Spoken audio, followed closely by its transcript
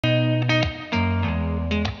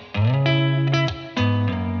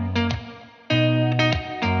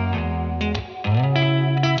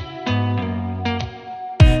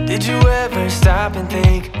stop and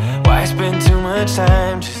think, why spend too much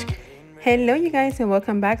time just getting ready? Hello you guys, and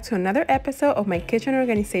welcome back to another episode of my kitchen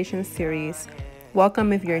organization series.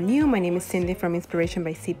 Welcome if you're new. My name is Cindy from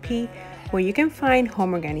Inspirationbycp, where you can find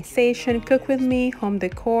home organization, cook with me, home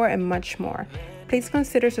decor, and much more. Please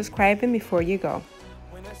consider subscribing before you go.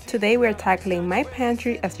 Today we are tackling my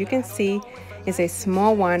pantry. As you can see, it's a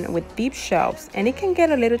small one with deep shelves, and it can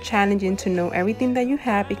get a little challenging to know everything that you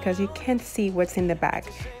have because you can't see what's in the back.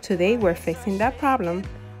 Today we're fixing that problem.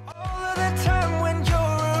 All of the time when you're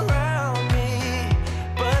around me,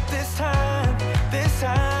 but this time,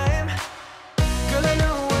 girl, I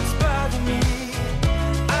know what's bothering me.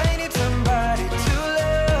 I need somebody to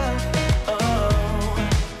love. Oh,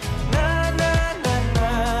 nah, nah, nah,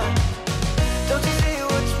 nah. Don't you see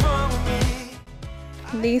what's wrong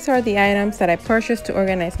with me? These are the items that I purchased to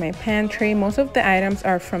organize my pantry. Most of the items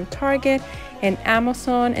are from Target and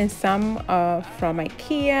Amazon, and some from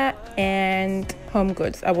IKEA and Home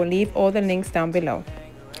Goods. I will leave all the links down below.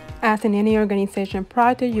 As in any organization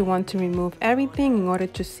project, you want to remove everything in order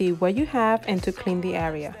to see what you have and to clean the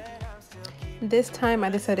area. This time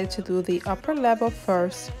I decided to do the upper level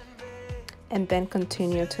first and then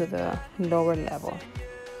continue to the lower level.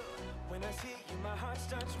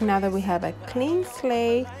 Now that we have a clean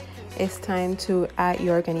slate, it's time to add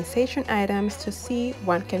your organization items to see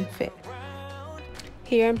what can fit.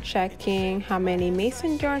 Here I'm checking how many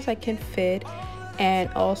mason jars I can fit, and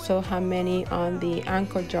also how many on the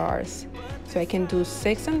anchor jars. So I can do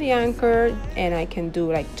 6 on the anchor, and I can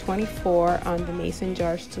do like 24 on the mason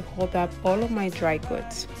jars to hold up all of my dry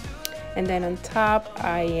goods. And then on top,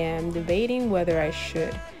 I am debating whether I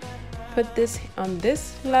should put this on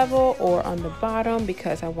this level or on the bottom,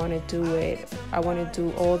 because I want to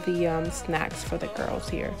do all the snacks for the girls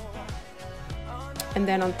here. And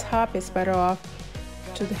then on top, it's better off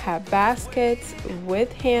to have baskets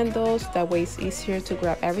with handles. That way it's easier to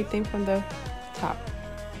grab everything from the top.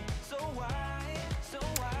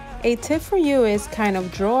 A tip for you is kind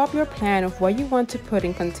of draw up your plan of what you want to put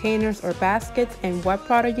in containers or baskets and what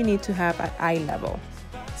product you need to have at eye level.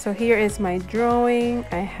 So here is my drawing.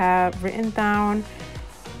 I have written down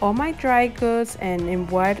all my dry goods and in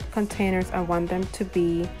what containers I want them to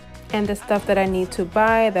be, and the stuff that I need to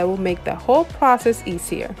buy that will make the whole process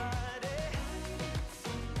easier.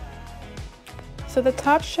 So the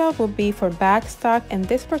top shelf will be for bag stock, and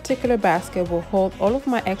this particular basket will hold all of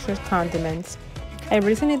my extra condiments. I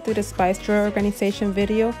recently did a spice drawer organization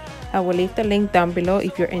video. I will leave the link down below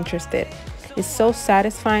if you're interested. It's so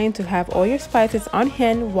satisfying to have all your spices on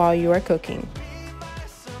hand while you are cooking.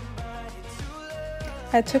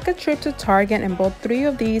 I took a trip to Target and bought 3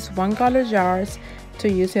 of these $1 jars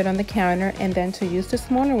to use it on the counter, and then to use the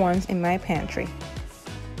smaller ones in my pantry.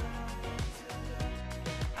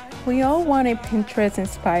 We all want a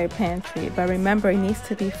Pinterest-inspired pantry, but remember, it needs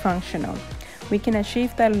to be functional. We can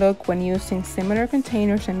achieve that look when using similar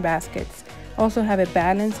containers and baskets. Also have a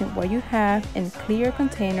balance in what you have in clear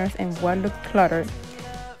containers and what look cluttered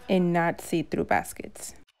in not see-through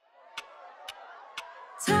baskets.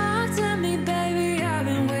 Talk to me, baby, I've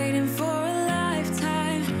been waiting for a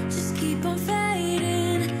lifetime. Just keep on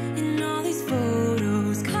fading in all these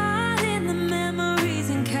photos, caught in the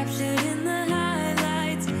memories and captured in the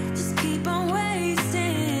highlights. Just keep on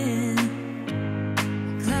wasting.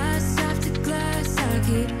 Glass after glass, I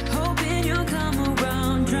keep hoping you'll come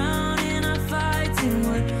around, drowning our fights in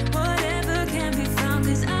whatever can be found.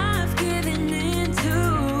 'Cause I've given in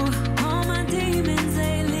to all my demons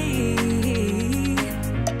lately.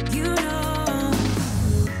 You know,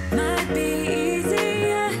 might be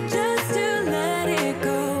easier just to let it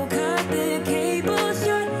go. Cut the cable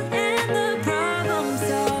short and the problem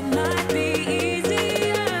solved. Might be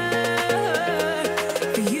easier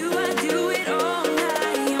for you. I do it all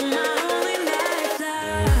night. You're my only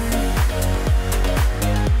lifeline.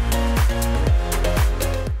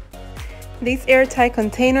 These airtight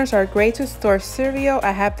containers are great to store cereal.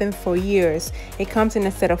 I have them for years. It comes in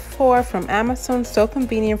a set of 4 from Amazon, so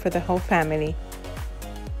convenient for the whole family.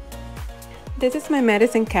 This is my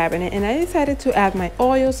medicine cabinet, and I decided to add my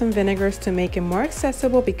oils and vinegars to make it more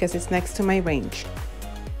accessible because it's next to my range.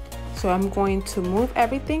 So I'm going to move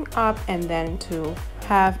everything up, and then to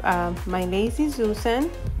have my Lazy Susan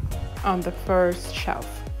on the first shelf.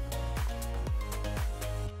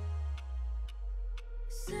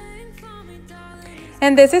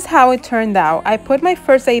 And this is how it turned out. I put my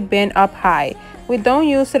first aid bin up high. We don't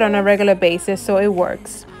use it on a regular basis, so it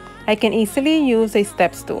works. I can easily use a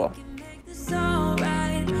step stool. It's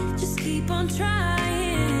alright, just keep on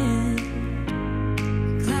trying.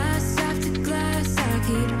 Glass after glass, I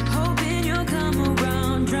keep hoping you'll come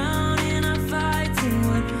around, drowning our fights in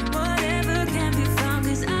whatever can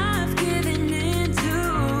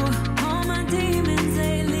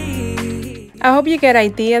I hope you get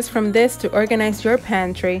ideas from this to organize your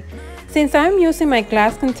pantry. Since I'm using my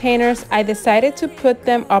glass containers, I decided to put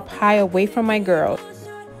them up high away from my girls.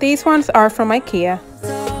 These ones are from IKEA.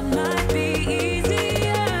 All might be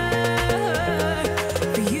easier.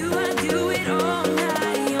 For you, I do it all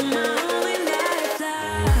night. You're my only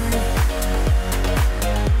lifeline.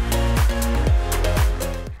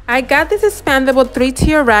 I got this expandable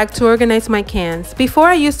 3-tier rack to organize my cans. Before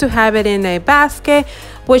I used to have it in a basket,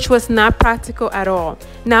 which was not practical at all.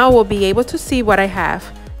 Now I will be able to see what I have.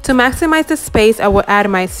 To maximize the space, I will add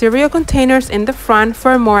my cereal containers in the front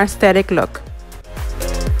for a more aesthetic look.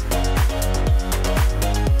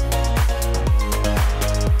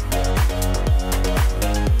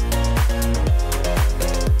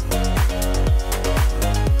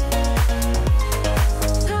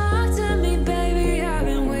 Talk to me, baby. I've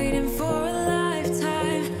been waiting for a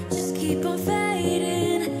lifetime. Just keep on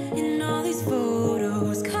fading in all these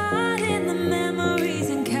photos, caught in the memories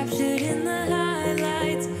and captured in the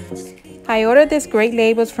highlights. I ordered these great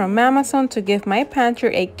labels from Amazon to give my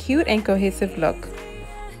pantry a cute and cohesive look.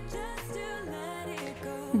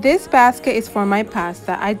 This basket is for my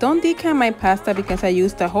pasta. I don't decant my pasta because I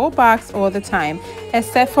use the whole box all the time,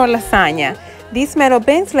 except for lasagna. These metal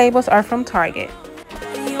bins labels are from Target.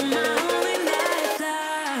 You're my only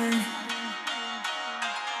lifeline.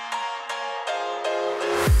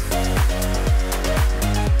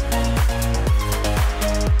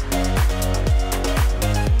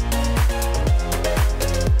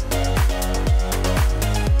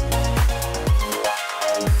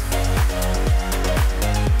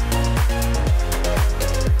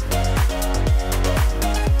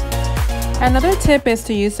 Another tip is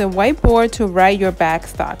to use a whiteboard to write your back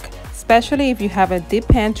stock, especially if you have a deep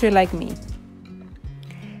pantry like me.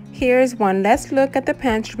 Here's one last look at the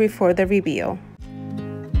pantry before the reveal.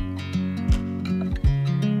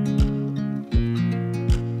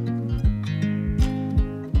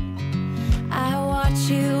 I watch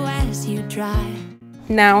you as you drive.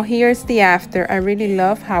 Now here's the after. I really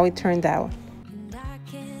love how it turned out. And I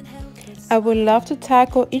can't help but I would love to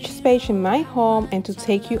tackle each space in my home and to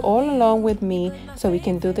take you all along with me so we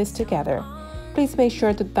can do this together. Please make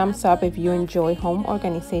sure to thumbs up if you enjoy home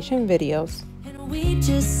organization videos. and we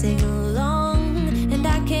just sing along. And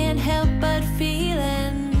I can't help but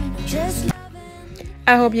feeling just loving.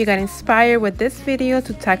 I hope you got inspired with this video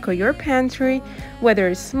to tackle your pantry. Whether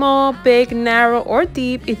it's small, big, narrow, or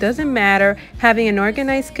deep, it doesn't matter. Having an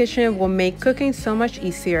organized kitchen will make cooking so much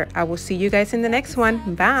easier. I will see you guys in the next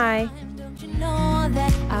one. Bye!